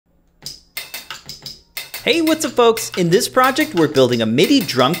Hey, what's up folks? In this project, we're building a MIDI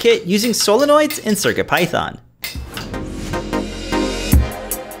drum kit using Solenoids and CircuitPython.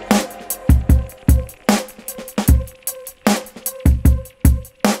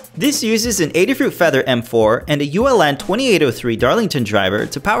 This uses an Adafruit Feather M4 and a ULN 2803 Darlington driver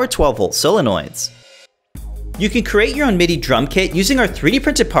to power 12-volt solenoids. You can create your own MIDI drum kit using our 3D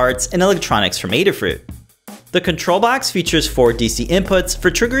printed parts and electronics from Adafruit. The control box features 4 DC inputs for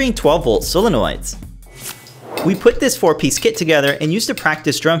triggering 12-volt solenoids. We put this 4-piece kit together and used a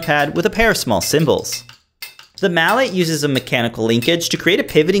practice drum pad with a pair of small cymbals. The mallet uses a mechanical linkage to create a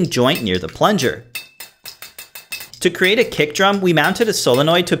pivoting joint near the plunger. To create a kick drum, we mounted a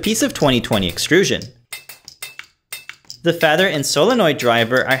solenoid to a piece of 2020 extrusion. The feather and solenoid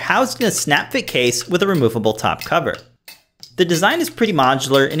driver are housed in a snap-fit case with a removable top cover. The design is pretty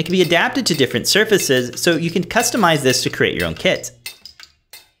modular and it can be adapted to different surfaces, so you can customize this to create your own kit.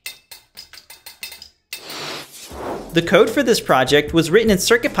 The code for this project was written in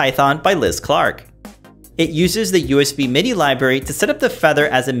CircuitPython by Liz Clark. It uses the USB MIDI library to set up the feather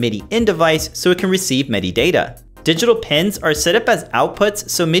as a MIDI in device so it can receive MIDI data. Digital pins are set up as outputs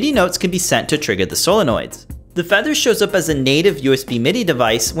so MIDI notes can be sent to trigger the solenoids. The feather shows up as a native USB MIDI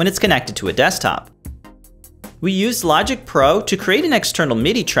device when it's connected to a desktop. We used Logic Pro to create an external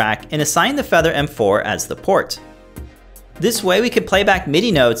MIDI track and assign the Feather M4 as the port. This way we can play back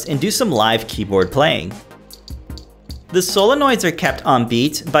MIDI notes and do some live keyboard playing. The solenoids are kept on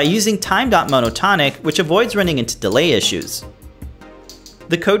beat by using time.monotonic, which avoids running into delay issues.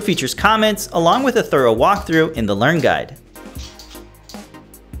 The code features comments along with a thorough walkthrough in the Learn Guide.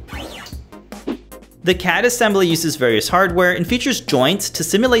 The CAD assembly uses various hardware and features joints to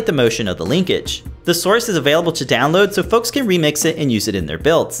simulate the motion of the linkage. The source is available to download so folks can remix it and use it in their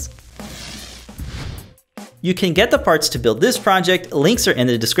builds. You can get the parts to build this project, links are in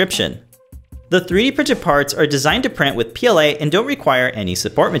the description. The 3D printed parts are designed to print with PLA and don't require any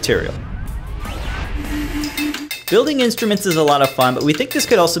support material. Building instruments is a lot of fun, but we think this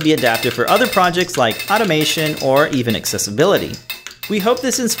could also be adapted for other projects like automation or even accessibility. We hope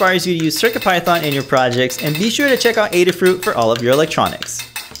this inspires you to use CircuitPython in your projects, and be sure to check out Adafruit for all of your electronics.